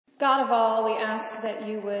God of all, we ask that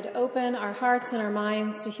you would open our hearts and our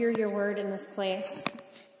minds to hear your word in this place.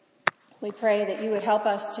 We pray that you would help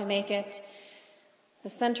us to make it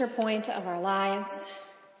the center point of our lives,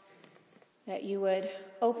 that you would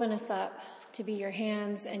open us up to be your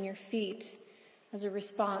hands and your feet as a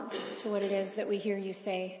response to what it is that we hear you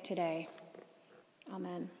say today.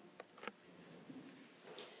 Amen.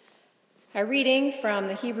 Our reading from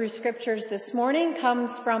the Hebrew Scriptures this morning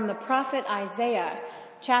comes from the prophet Isaiah,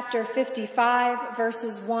 chapter 55,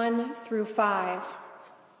 verses 1 through 5.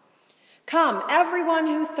 Come, everyone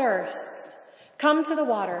who thirsts, come to the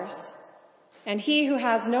waters, and he who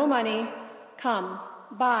has no money, come,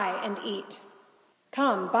 buy and eat.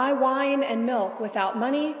 Come, buy wine and milk without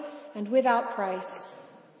money and without price.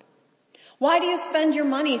 Why do you spend your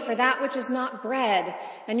money for that which is not bread,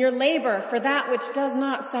 and your labor for that which does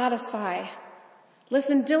not satisfy?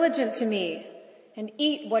 Listen diligent to me, and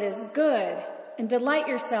eat what is good, and delight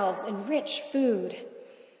yourselves in rich food.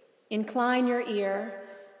 Incline your ear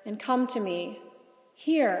and come to me.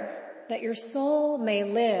 Hear, that your soul may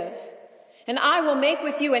live. And I will make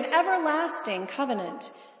with you an everlasting covenant,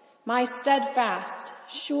 my steadfast,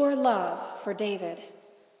 sure love for David.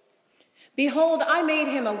 Behold, I made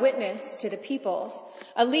him a witness to the peoples,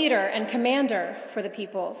 a leader and commander for the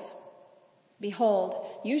peoples. Behold,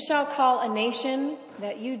 you shall call a nation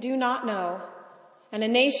that you do not know, and a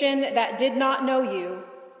nation that did not know you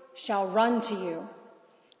shall run to you,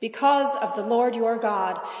 because of the Lord your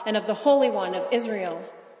God and of the Holy One of Israel,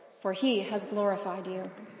 for he has glorified you.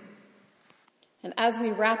 And as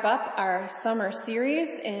we wrap up our summer series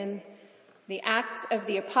in the Acts of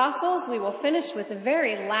the Apostles, we will finish with the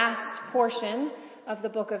very last portion of the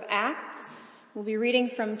book of Acts. We'll be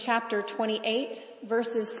reading from chapter 28,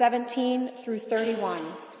 verses 17 through 31.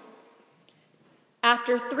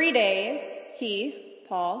 After 3 days, he,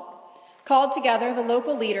 Paul, called together the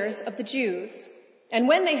local leaders of the Jews. And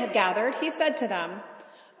when they had gathered, he said to them,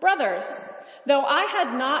 Brothers, though I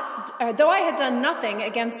had done nothing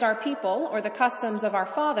against our people or the customs of our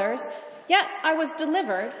fathers, yet I was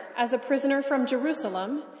delivered as a prisoner from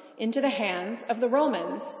Jerusalem into the hands of the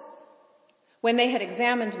Romans. When they had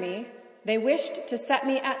examined me, they wished to set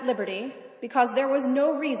me at liberty because there was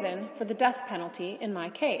no reason for the death penalty in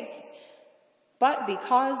my case. But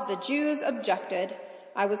because the Jews objected,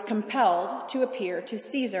 I was compelled to appear to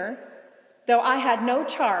Caesar, though I had no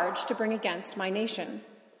charge to bring against my nation.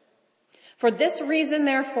 For this reason,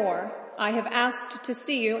 therefore, I have asked to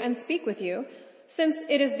see you and speak with you, since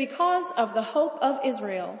it is because of the hope of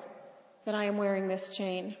Israel that I am wearing this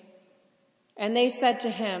chain. And they said to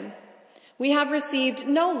him, We have received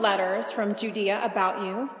no letters from Judea about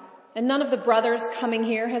you, and none of the brothers coming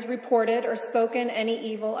here has reported or spoken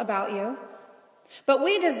any evil about you. But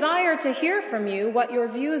we desire to hear from you what your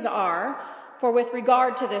views are, for with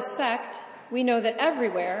regard to this sect, we know that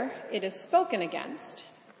everywhere it is spoken against.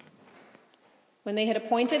 When they had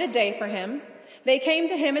appointed a day for him, they came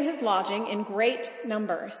to him at his lodging in great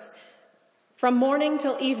numbers. From morning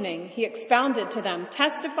till evening, he expounded to them,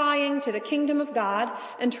 testifying to the kingdom of God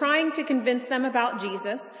and trying to convince them about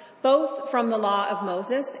Jesus, both from the law of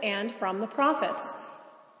Moses and from the prophets.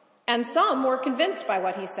 And some were convinced by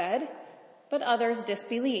what he said, but others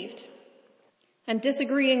disbelieved. And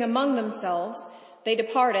disagreeing among themselves, they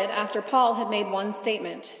departed after Paul had made one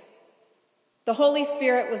statement. The Holy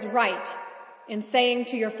Spirit was right in saying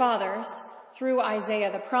to your fathers, through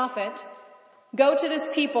Isaiah the prophet, Go to this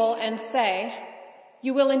people and say,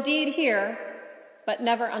 You will indeed hear, but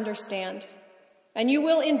never understand. And you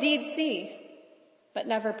will indeed see, but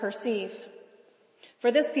never perceive.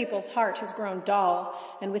 For this people's heart has grown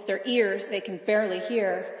dull, and with their ears they can barely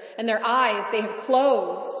hear, and their eyes they have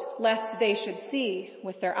closed, lest they should see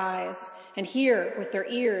with their eyes, and hear with their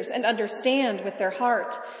ears, and understand with their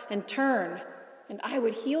heart, and turn, and I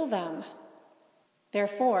would heal them.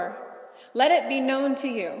 Therefore, let it be known to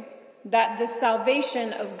you that the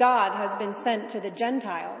salvation of God has been sent to the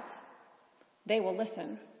Gentiles. They will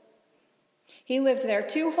listen. He lived there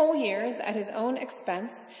 2 whole years at his own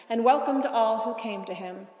expense and welcomed all who came to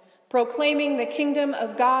him, proclaiming the kingdom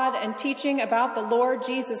of God and teaching about the Lord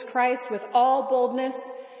Jesus Christ with all boldness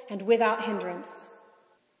and without hindrance.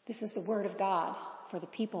 This is the word of God for the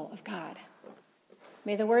people of God.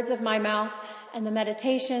 May the words of my mouth and the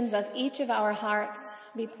meditations of each of our hearts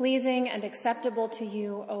be pleasing and acceptable to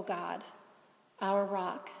you, O God, our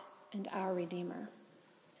rock and our Redeemer.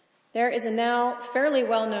 There is a now fairly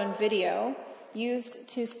well-known video used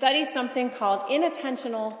to study something called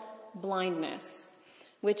inattentional blindness,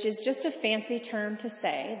 which is just a fancy term to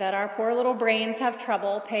say that our poor little brains have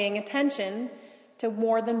trouble paying attention to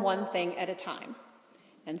more than one thing at a time.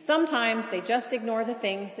 And sometimes they just ignore the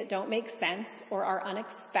things that don't make sense or are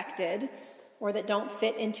unexpected or that don't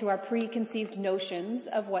fit into our preconceived notions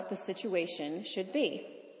of what the situation should be.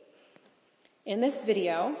 In this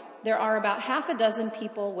video, there are about half a dozen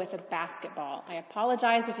people with a basketball. I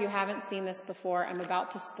apologize if you haven't seen this before. I'm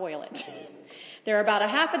about to spoil it. There are about a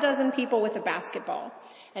half a dozen people with a basketball,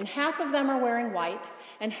 and half of them are wearing white,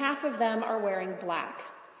 and half of them are wearing black.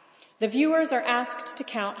 The viewers are asked to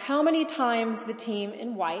count how many times the team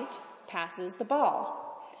in white passes the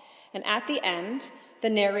ball. And at the end, the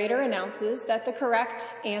narrator announces that the correct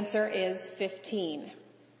answer is 15.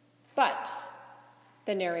 But,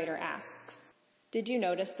 the narrator asks, did you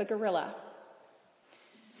notice the gorilla?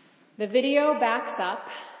 The video backs up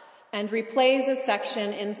and replays a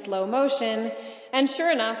section in slow motion, and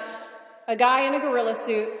sure enough, a guy in a gorilla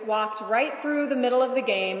suit walked right through the middle of the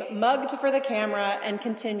game, mugged for the camera, and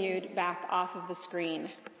continued back off of the screen.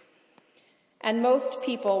 And most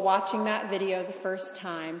people watching that video the first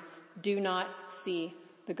time do not see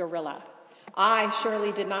the gorilla. I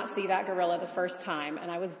surely did not see that gorilla the first time,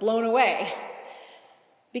 and I was blown away.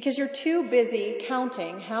 Because you're too busy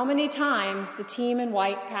counting how many times the team in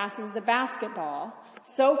white passes the basketball,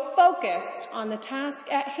 so focused on the task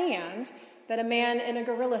at hand that a man in a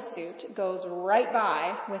gorilla suit goes right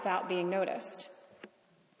by without being noticed.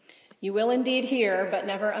 You will indeed hear, but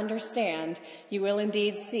never understand. You will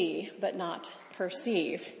indeed see, but not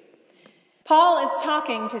perceive. Paul is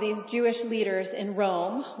talking to these Jewish leaders in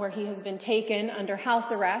Rome, where he has been taken under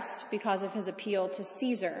house arrest because of his appeal to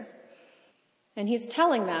Caesar. And he's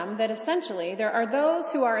telling them that essentially there are those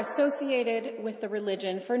who are associated with the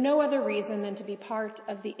religion for no other reason than to be part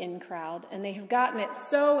of the in crowd. And they have gotten it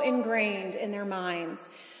so ingrained in their minds.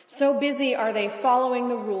 So busy are they following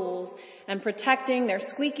the rules and protecting their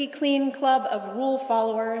squeaky clean club of rule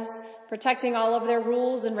followers, protecting all of their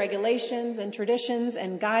rules and regulations and traditions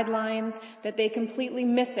and guidelines, that they completely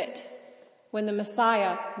miss it when the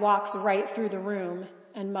Messiah walks right through the room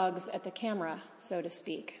and mugs at the camera, so to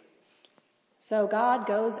speak. So God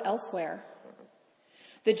goes elsewhere.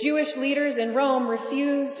 The Jewish leaders in Rome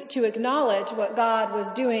refused to acknowledge what God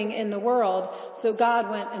was doing in the world, so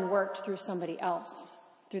God went and worked through somebody else,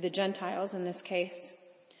 through the Gentiles in this case.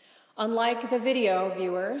 Unlike the video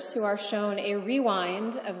viewers who are shown a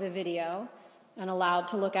rewind of the video and allowed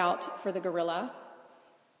to look out for the gorilla,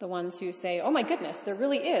 the ones who say, oh my goodness, there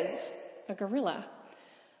really is a gorilla.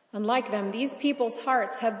 Unlike them, these people's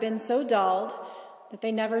hearts have been so dulled that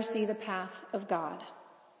they never see the path of God.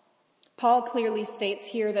 Paul clearly states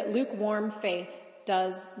here that lukewarm faith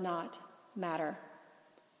does not matter.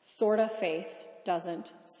 Sorta faith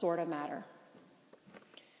doesn't sorta matter.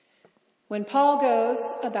 When Paul goes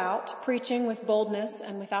about preaching with boldness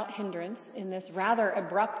and without hindrance in this rather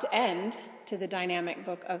abrupt end to the dynamic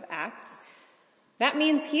book of Acts, that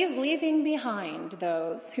means he is leaving behind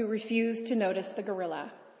those who refuse to notice the gorilla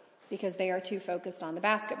because they are too focused on the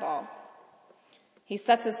basketball. He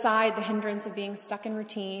sets aside the hindrance of being stuck in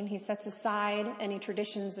routine. He sets aside any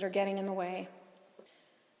traditions that are getting in the way.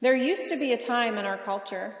 There used to be a time in our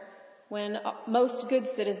culture when most good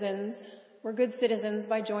citizens were good citizens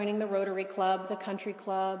by joining the Rotary Club, the Country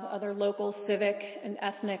Club, other local civic and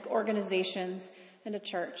ethnic organizations, and a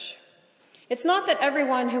church. It's not that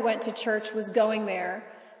everyone who went to church was going there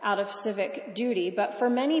out of civic duty, but for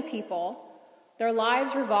many people, their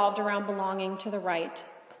lives revolved around belonging to the right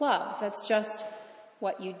clubs. That's just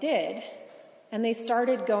what you did. And they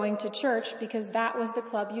started going to church because that was the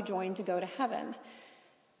club you joined to go to heaven.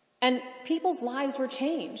 And people's lives were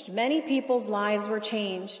changed. Many people's lives were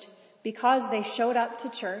changed because they showed up to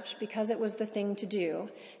church, because it was the thing to do.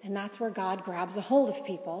 And that's where God grabs a hold of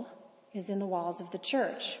people, is in the walls of the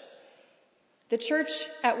church. The church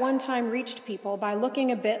at one time reached people by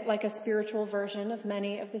looking a bit like a spiritual version of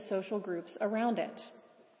many of the social groups around it.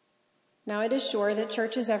 Now, it is sure that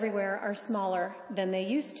churches everywhere are smaller than they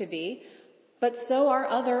used to be, but so are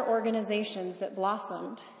other organizations that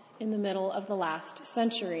blossomed in the middle of the last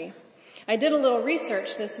century. I did a little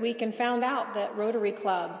research this week and found out that Rotary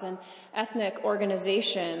clubs and ethnic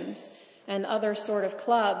organizations and other sort of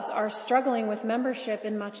clubs are struggling with membership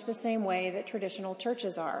in much the same way that traditional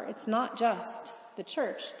churches are. It's not just the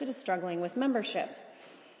church that is struggling with membership.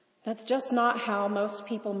 That's just not how most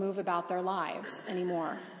people move about their lives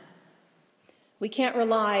anymore. We can't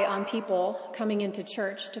rely on people coming into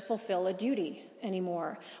church to fulfill a duty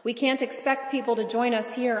anymore. We can't expect people to join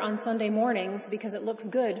us here on Sunday mornings because it looks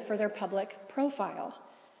good for their public profile.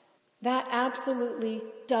 That absolutely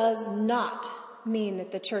does not mean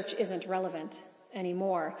that the church isn't relevant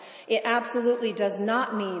anymore. It absolutely does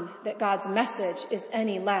not mean that God's message is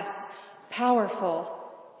any less powerful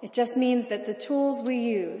It just means that the tools we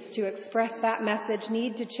use to express that message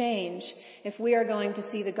need to change if we are going to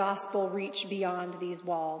see the gospel reach beyond these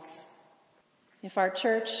walls. If our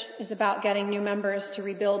church is about getting new members to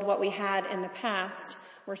rebuild what we had in the past,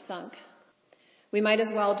 we're sunk. We might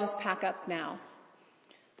as well just pack up now.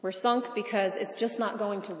 We're sunk because it's just not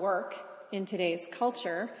going to work in today's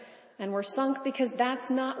culture, and we're sunk because that's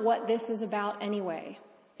not what this is about anyway.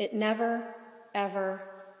 It never, ever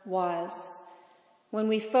was. When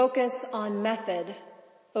we focus on method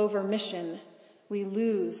over mission, we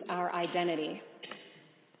lose our identity.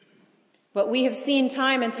 What we have seen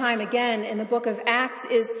time and time again in the book of Acts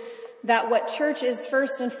is that what church is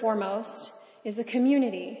first and foremost is a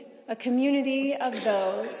community of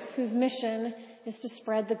those whose mission is to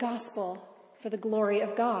spread the gospel for the glory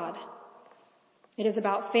of God. It is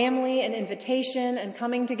about family and invitation and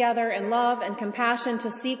coming together in love and compassion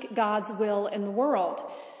to seek God's will in the world.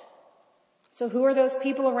 So who are those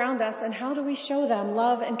people around us, and how do we show them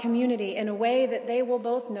love and community in a way that they will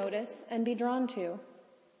both notice and be drawn to?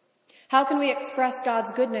 How can we express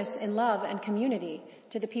God's goodness in love and community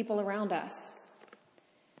to the people around us?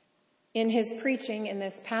 In his preaching in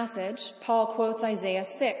this passage, Paul quotes Isaiah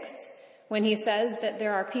 6 when he says that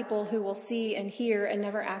there are people who will see and hear and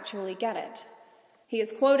never actually get it. He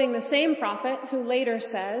is quoting the same prophet who later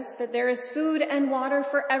says that there is food and water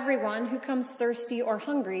for everyone who comes thirsty or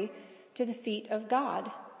hungry to the feet of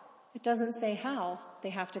God. It doesn't say how they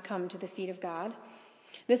have to come to the feet of God.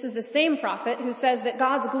 This is the same prophet who says that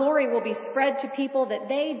God's glory will be spread to people that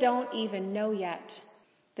they don't even know yet.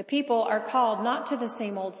 The people are called not to the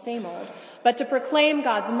same old, but to proclaim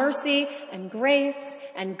God's mercy and grace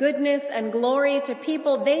and goodness and glory to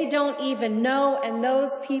people they don't even know, and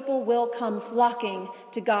those people will come flocking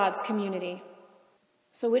to God's community.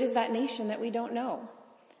 So what is that nation that we don't know?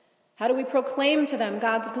 How do we proclaim to them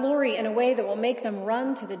God's glory in a way that will make them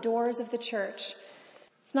run to the doors of the church?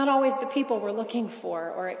 It's not always the people we're looking for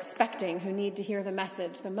or expecting who need to hear the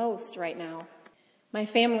message the most right now. My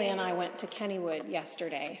family and I went to Kennywood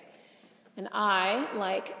yesterday, and I,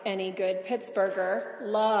 like any good Pittsburgher,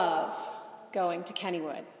 love going to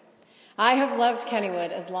Kennywood. I have loved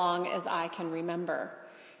Kennywood as long as I can remember.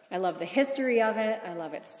 I love the history of it. I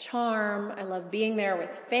love its charm. I love being there with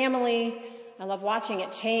family. I love watching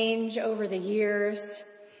it change over the years.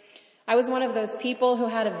 I was one of those people who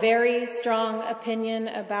had a very strong opinion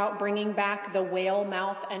about bringing back the whale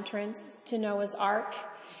mouth entrance to Noah's Ark,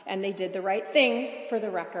 and they did the right thing, for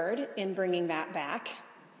the record, in bringing that back.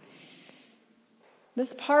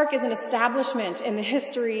 This park is an establishment in the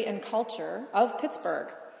history and culture of Pittsburgh.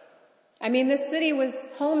 I mean, this city was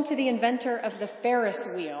home to the inventor of the Ferris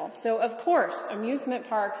wheel, so of course amusement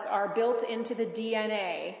parks are built into the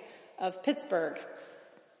DNA of Pittsburgh.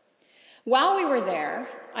 While we were there,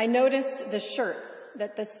 I noticed the shirts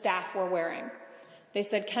that the staff were wearing. They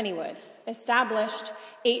said Kennywood, established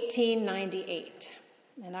 1898.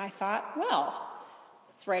 And I thought, well,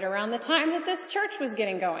 it's right around the time that this church was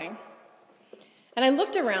getting going. And I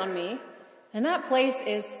looked around me, and that place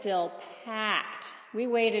is still packed. We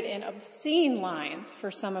waited in obscene lines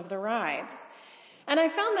for some of the rides. And I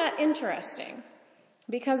found that interesting,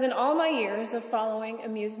 because in all my years of following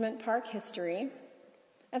amusement park history,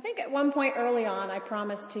 I think at one point early on, I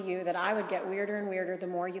promised to you that I would get weirder and weirder the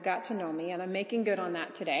more you got to know me, and I'm making good on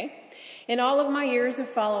that today. In all of my years of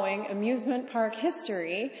following amusement park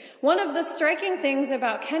history, one of the striking things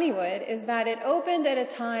about Kennywood is that it opened at a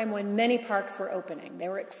time when many parks were opening. They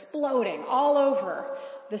were exploding all over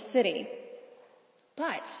the city.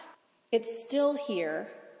 But it's still here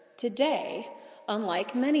today,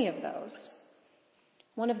 unlike many of those.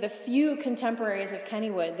 One of the few contemporaries of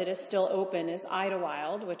Kennywood that is still open is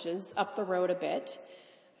Idlewild, which is up the road a bit,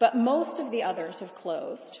 but most of the others have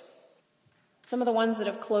closed. Some of the ones that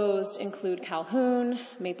have closed include Calhoun,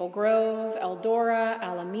 Maple Grove, Eldora,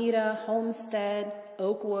 Alameda, Homestead,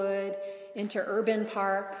 Oakwood, Interurban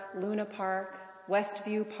Park, Luna Park,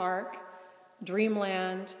 Westview Park,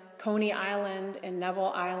 Dreamland, Coney Island and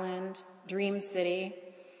Neville Island, Dream City.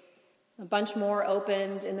 A bunch more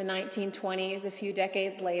opened in the 1920s, a few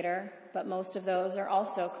decades later, but most of those are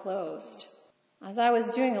also closed. As I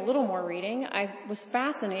was doing a little more reading, I was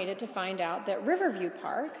fascinated to find out that Riverview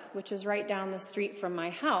Park, which is right down the street from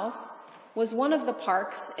my house, was one of the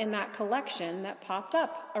parks in that collection that popped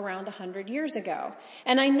up around 100 years ago.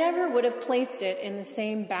 And I never would have placed it in the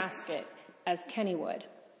same basket as Kennywood.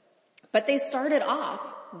 But they started off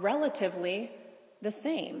relatively the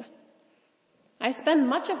same. I spend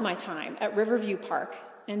much of my time at Riverview Park,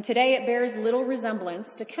 and today it bears little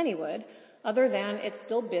resemblance to Kennywood, other than it's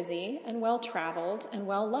still busy and well-traveled and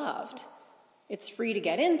well-loved. It's free to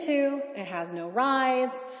get into, it has no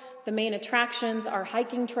rides, the main attractions are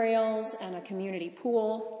hiking trails and a community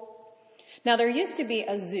pool. Now there used to be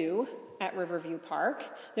a zoo at Riverview Park.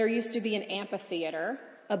 There used to be an amphitheater,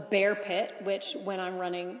 a bear pit, which when I'm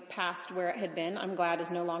running past where it had been, I'm glad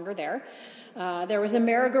is no longer there. There was a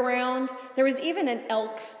merry-go-round. There was even an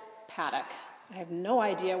elk paddock. I have no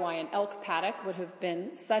idea why an elk paddock would have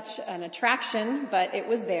been such an attraction, but it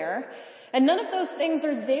was there. And none of those things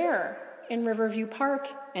are there in Riverview Park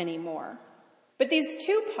anymore. But these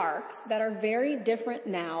two parks that are very different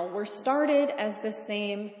now were started as the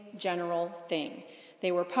same general thing.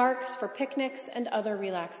 They were parks for picnics and other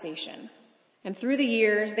relaxation. And through the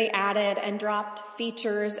years, they added and dropped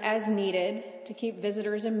features as needed to keep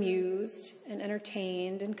visitors amused and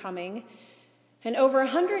entertained and coming. And over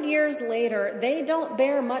 100 years later, they don't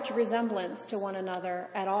bear much resemblance to one another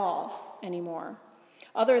at all anymore,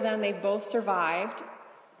 other than they've both survived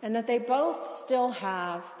and that they both still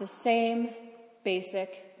have the same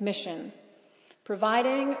basic mission,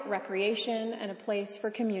 providing recreation and a place for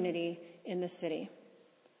community in the city.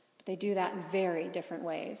 But they do that in very different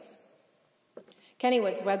ways.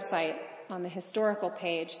 Kennywood's website on the historical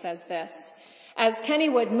page says this: as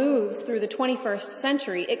Kennywood moves through the 21st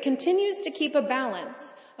century, it continues to keep a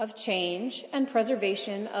balance of change and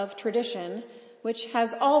preservation of tradition, which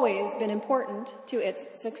has always been important to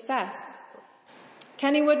its success.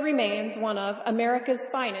 Kennywood remains one of America's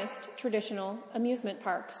finest traditional amusement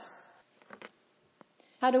parks.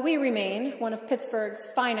 How do we remain one of Pittsburgh's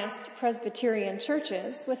finest Presbyterian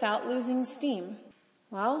churches without losing steam?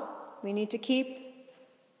 Well, we need to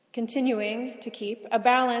continuing to keep a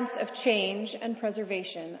balance of change and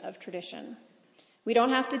preservation of tradition. We don't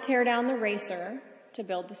have to tear down the racer to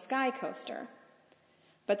build the sky coaster.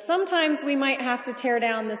 But sometimes we might have to tear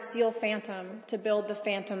down the steel phantom to build the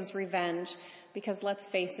Phantom's Revenge, because let's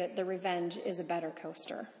face it, the Revenge is a better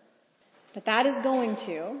coaster. But that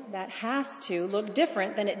has to look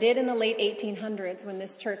different than it did in the late 1800s when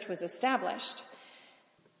this church was established.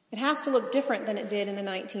 It has to look different than it did in the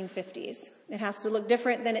 1950s. It has to look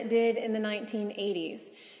different than it did in the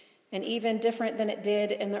 1980s, and even different than it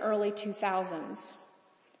did in the early 2000s.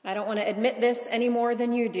 I don't want to admit this any more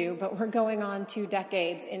than you do, but we're going on 2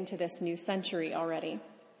 decades into this new century already.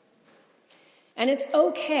 And it's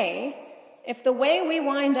okay if the way we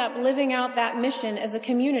wind up living out that mission as a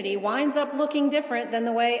community winds up looking different than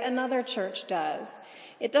the way another church does.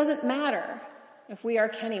 It doesn't matter if we are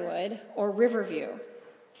Kennywood or Riverview,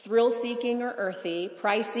 thrill-seeking or earthy,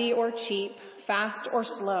 pricey or cheap, fast or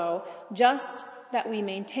slow, just that we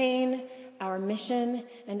maintain our mission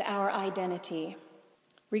and our identity,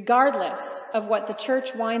 regardless of what the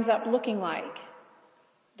church winds up looking like.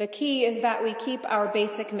 The key is that we keep our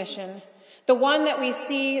basic mission, the one that we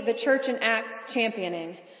see the church in Acts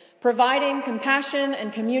championing, providing compassion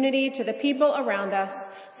and community to the people around us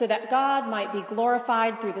so that God might be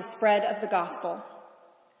glorified through the spread of the gospel.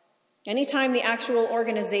 Anytime the actual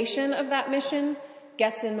organization of that mission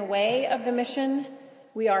gets in the way of the mission,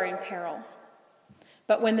 we are in peril.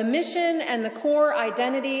 But when the mission and the core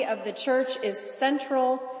identity of the church is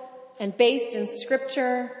central and based in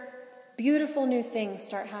Scripture, beautiful new things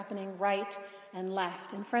start happening right and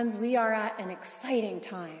left. And friends, we are at an exciting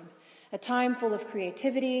time, a time full of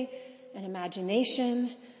creativity and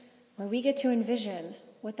imagination, where we get to envision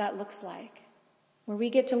what that looks like, where we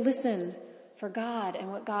get to listen for God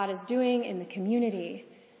and what God is doing in the community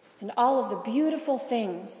and all of the beautiful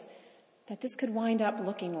things that this could wind up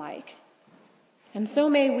looking like. And so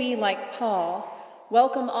may we, like Paul,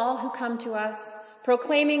 welcome all who come to us,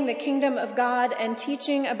 proclaiming the kingdom of God and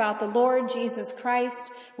teaching about the Lord Jesus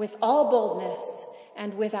Christ with all boldness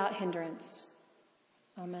and without hindrance.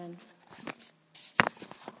 Amen.